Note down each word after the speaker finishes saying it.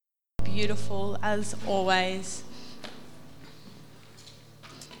beautiful as always.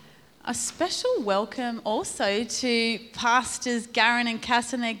 A special welcome also to Pastors Garen and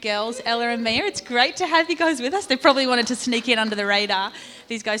Cass and their girls, Ella and Mia. It's great to have you guys with us. They probably wanted to sneak in under the radar.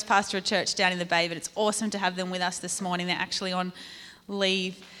 These guys pastor a church down in the Bay, but it's awesome to have them with us this morning. They're actually on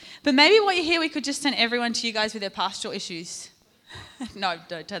leave. But maybe while you're here, we could just send everyone to you guys with their pastoral issues. No,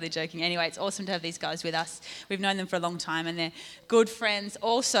 totally joking. Anyway, it's awesome to have these guys with us. We've known them for a long time and they're good friends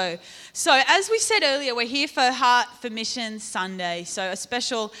also. So as we said earlier, we're here for Heart for Mission Sunday. So a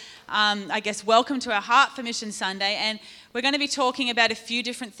special, welcome to our Heart for Mission Sunday. And we're going to be talking about a few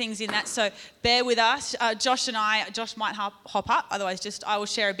different things in that. So bear with us. Josh might hop up. Otherwise, I will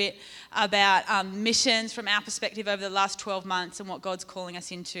share a bit about missions from our perspective over the last 12 months and what God's calling us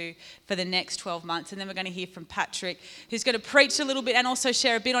into for the next 12 months. And then we're going to hear from Patrick, who's going to preach a little bit and also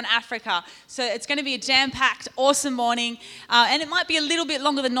share a bit on Africa. So it's going to be a jam-packed, awesome morning. And it might be a little bit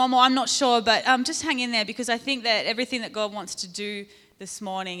longer than normal, I'm not sure. But just hang in there because I think that everything that God wants to do this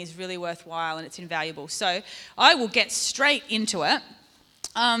morning is really worthwhile and it's invaluable. So I will get straight into it.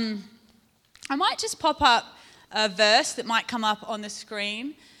 I might just pop up a verse that might come up on the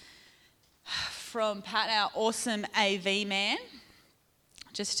screen from Pat, our awesome AV man,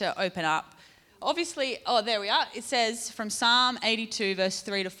 just to open up. Obviously, there we are. It says from Psalm 82, verse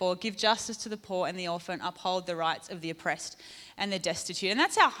 3-4, give justice to the poor and the orphan, uphold the rights of the oppressed and the destitute. And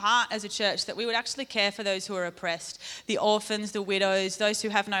that's our heart as a church, that we would actually care for those who are oppressed, the orphans, the widows, those who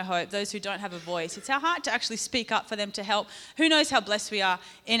have no hope, those who don't have a voice. It's our heart to actually speak up for them, to help. Who knows how blessed we are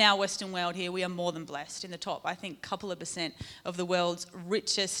in our Western world here? We are more than blessed. In the top, I think, couple of % of the world's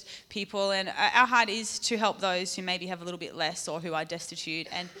richest people. And our heart is to help those who maybe have a little bit less or who are destitute.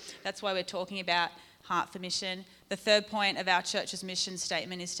 And that's why we're talking about Heart for Mission. The third point of our church's mission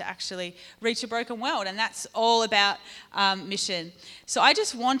statement is to actually reach a broken world, and that's all about mission. So I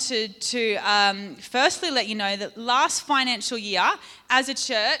just wanted to firstly let you know that last financial year, as a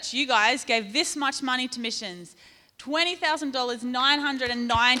church, you guys gave this much money to missions. $20,000,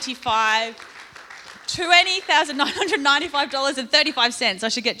 $20,995.35. I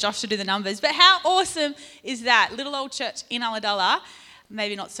should get Josh to do the numbers. But how awesome is that? Little old church in Ulladulla,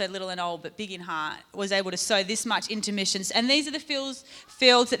 maybe not so little and old, but big in heart, was able to sow this much into missions. And these are the fields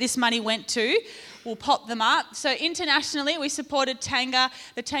that this money went to. We'll pop them up. So internationally, we supported the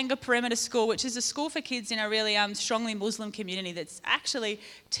Tanga Perimeter School, which is a school for kids in a really strongly Muslim community that's actually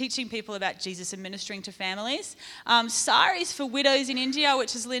teaching people about Jesus and ministering to families. Saris for Widows in India,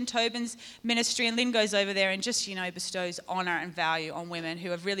 which is Lynn Tobin's ministry. And Lynn goes over there and just, bestows honour and value on women who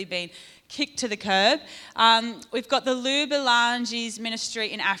have really been kicked to the curb. We've got the Lubalangi's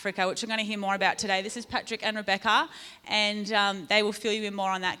ministry in Africa, which we're going to hear more about today. This is Patrick and Rebecca, and they will fill you in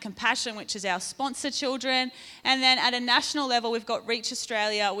more on that. Compassion, which is our sponsor children. And then at a national level, we've got Reach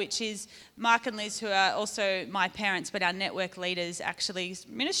Australia, which is Mark and Liz, who are also my parents, but our network leaders, actually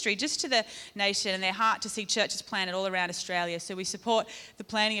ministry just to the nation, and their heart to see churches planted all around Australia. So we support the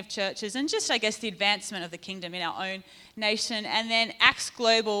planting of churches and just, the advancement of the kingdom in our own nation. And then Acts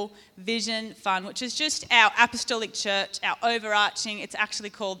Global Vision Fund, which is just our apostolic church, our overarching, it's actually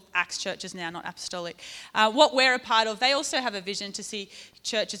called Acts Churches now, not apostolic. What we're a part of, they also have a vision to see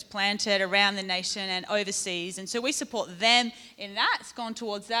churches planted around the nation and overseas. And so we support them in that. It's gone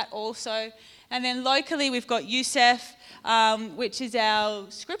towards that also. And then locally, we've got USEF, which is our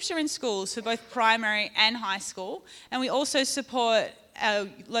scripture in schools for both primary and high school. And we also support our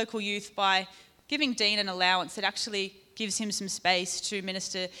local youth by giving Dean an allowance that actually gives him some space to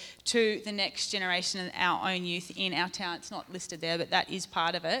minister to the next generation and our own youth in our town. It's not listed there, but that is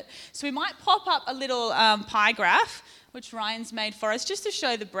part of it. So we might pop up a little pie graph, which Ryan's made for us, just to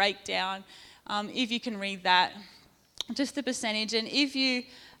show the breakdown, if you can read that, just the percentage. And if you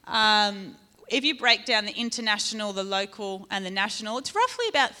break down the international, the local, and the national, it's roughly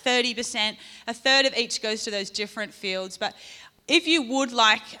about 30%. A third of each goes to those different fields. But if you would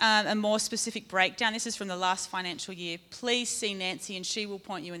like a more specific breakdown, this is from the last financial year, please see Nancy and she will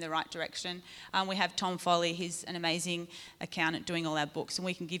point you in the right direction. We have Tom Foley, he's an amazing accountant doing all our books, and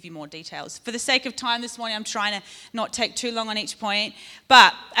we can give you more details. For the sake of time this morning, I'm trying to not take too long on each point.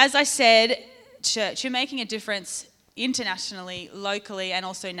 But as I said, church, you're making a difference internationally, locally, and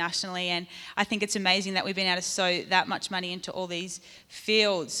also nationally. And I think it's amazing that we've been able to sow that much money into all these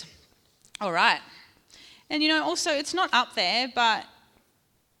fields. All right. And also it's not up there, but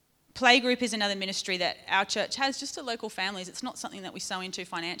Playgroup is another ministry that our church has just to local families. It's not something that we sow into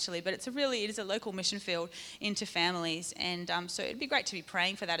financially, but it is a local mission field into families. And so it'd be great to be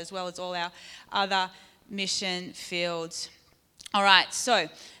praying for that as well as all our other mission fields. All right, so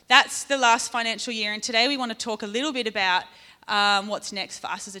that's the last financial year. And today we want to talk a little bit about what's next for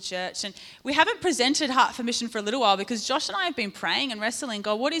us as a church. And we haven't presented Heart for Mission for a little while because Josh and I have been praying and wrestling.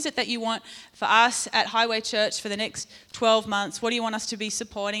 God, what is it that you want for us at Highway Church for the next 12 months? What do you want us to be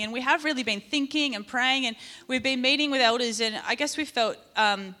supporting? And we have really been thinking and praying, and we've been meeting with elders, and I guess we felt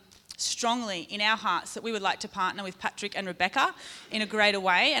strongly in our hearts that we would like to partner with Patrick and Rebecca in a greater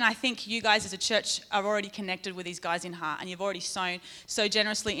way. And I think you guys as a church are already connected with these guys in heart, and you've already sown so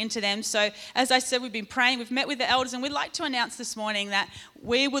generously into them. So as I said, we've been praying, we've met with the elders, and we'd like to announce this morning that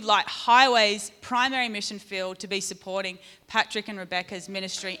we would like Highway's primary mission field to be supporting Patrick and Rebecca's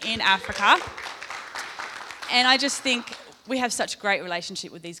ministry in Africa. And I just think we have such a great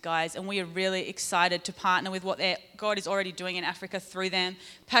relationship with these guys, and we are really excited to partner with what God is already doing in Africa through them.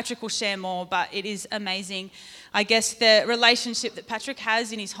 Patrick will share more, but it is amazing. I guess the relationship that Patrick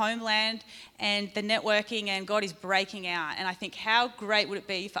has in his homeland and the networking, and God is breaking out. And I think how great would it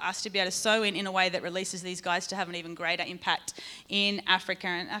be for us to be able to sow in a way that releases these guys to have an even greater impact in Africa.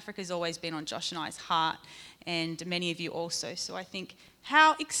 And Africa's always been on Josh and I's heart, and many of you also. So I think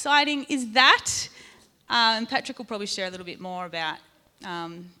how exciting is that? And Patrick will probably share a little bit more about,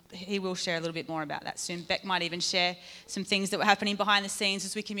 he will share a little bit more about that soon. Beck might even share some things that were happening behind the scenes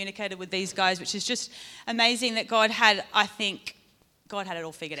as we communicated with these guys, which is just amazing that God had it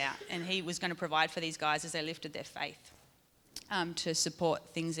all figured out, and he was going to provide for these guys as they lifted their faith to support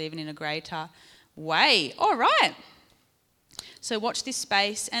things even in a greater way. All right. So watch this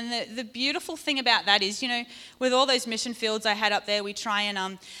space. And the beautiful thing about that is, with all those mission fields I had up there, we try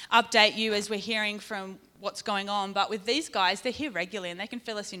and update you as we're hearing from what's going on. But with these guys, they're here regularly, and they can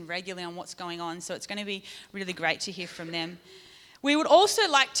fill us in regularly on what's going on. So it's going to be really great to hear from them. We would also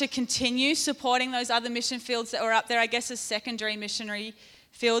like to continue supporting those other mission fields that were up there, I guess, as secondary missionary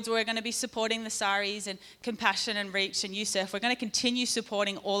fields. We're going to be supporting the Saris and Compassion and Reach and USEF. We're going to continue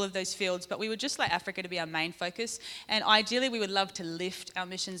supporting all of those fields, but we would just like Africa to be our main focus. And ideally, we would love to lift our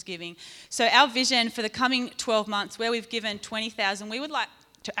missions giving. So our vision for the coming 12 months, where we've given $20,000, we would like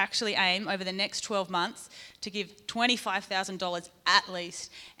to actually aim over the next 12 months to give $25,000 at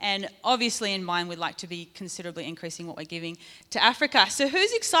least. And obviously in mind, we'd like to be considerably increasing what we're giving to Africa. So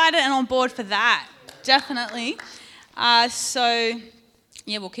who's excited and on board for that? Definitely.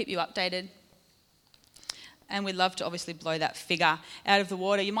 Yeah, we'll keep you updated. And we'd love to obviously blow that figure out of the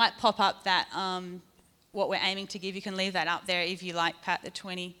water. You might pop up that what we're aiming to give. You can leave that up there if you like, Pat, the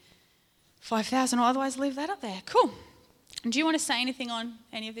 25,000, or otherwise leave that up there. Cool. Do you want to say anything on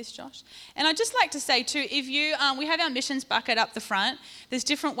any of this, Josh? And I'd just like to say too, if you, we have our missions bucket up the front. There's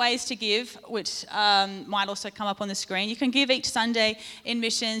different ways to give, which might also come up on the screen. You can give each Sunday in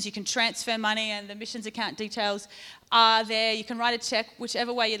missions. You can transfer money, and the missions account details are there. You can write a check,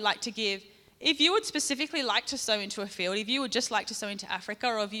 whichever way you'd like to give. If you would specifically like to sow into a field, if you would just like to sow into Africa,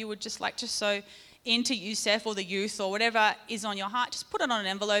 or if you would just like to sow into USEF or the youth or whatever is on your heart, just put it on an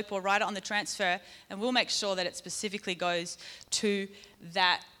envelope or write it on the transfer, and we'll make sure that it specifically goes to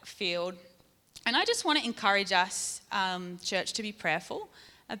that field. And I just want to encourage us, church, to be prayerful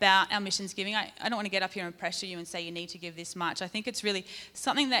about our missions giving. I don't want to get up here and pressure you and say you need to give this much. I think it's really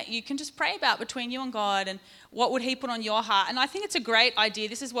something that you can just pray about between you and God, and what would he put on your heart. And I think it's a great idea.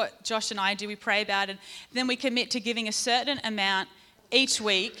 This is what Josh and I do. We pray about it, and then we commit to giving a certain amount each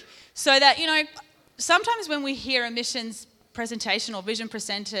week, so that, sometimes when we hear a missions presentation or vision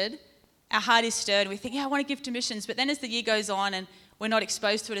presented, our heart is stirred. We think, I want to give to missions. But then as the year goes on and we're not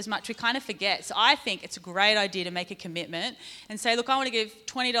exposed to it as much, we kind of forget. So I think it's a great idea to make a commitment and say, look, I want to give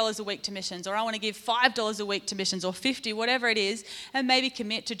 $20 a week to missions, or I want to give $5 a week to missions, or $50, whatever it is, and maybe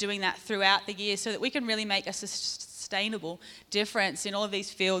commit to doing that throughout the year so that we can really make a sustainable difference in all of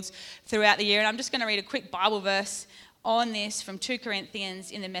these fields throughout the year. And I'm just going to read a quick Bible verse on this from 2 Corinthians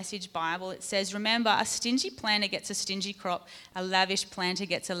in the Message Bible. It says, remember, a stingy planter gets a stingy crop, a lavish planter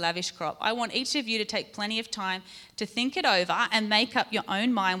gets a lavish crop. I want each of you to take plenty of time to think it over and make up your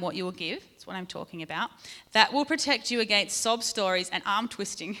own mind what you will give. That's what I'm talking about. That will protect you against sob stories and arm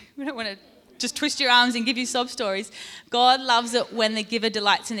twisting. We don't want to just twist your arms and give you sob stories. God loves it when the giver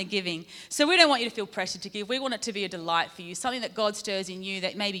delights in the giving. So we don't want you to feel pressured to give. We want it to be a delight for you, something that God stirs in you,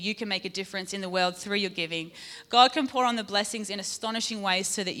 that maybe you can make a difference in the world through your giving. God can pour on the blessings in astonishing ways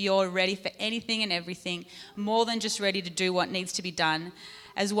so that you're ready for anything and everything, more than just ready to do what needs to be done.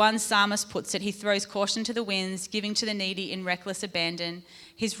 As one psalmist puts it, he throws caution to the winds, giving to the needy in reckless abandon.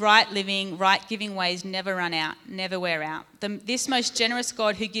 His right living, right giving ways never run out, never wear out. This most generous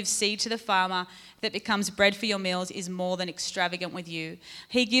God who gives seed to the farmer that becomes bread for your meals is more than extravagant with you.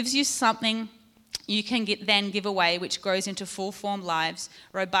 He gives you something you can then give away, which grows into full-formed lives,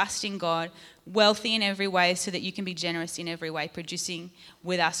 robust in God, wealthy in every way, so that you can be generous in every way, producing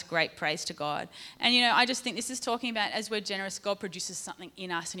with us great praise to God. And, I just think this is talking about as we're generous, God produces something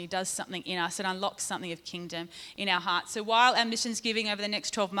in us, and he does something in us. It unlocks something of kingdom in our hearts. So while our missions giving over the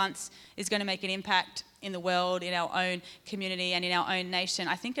next 12 months is going to make an impact in the world, in our own community, and in our own nation,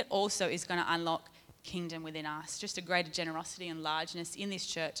 I think it also is going to unlock kingdom within us, just a greater generosity and largeness in this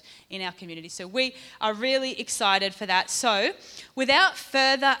church, in our community. So we are really excited for that. So without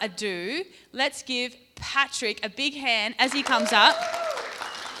further ado, let's give Patrick a big hand as he comes up.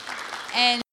 And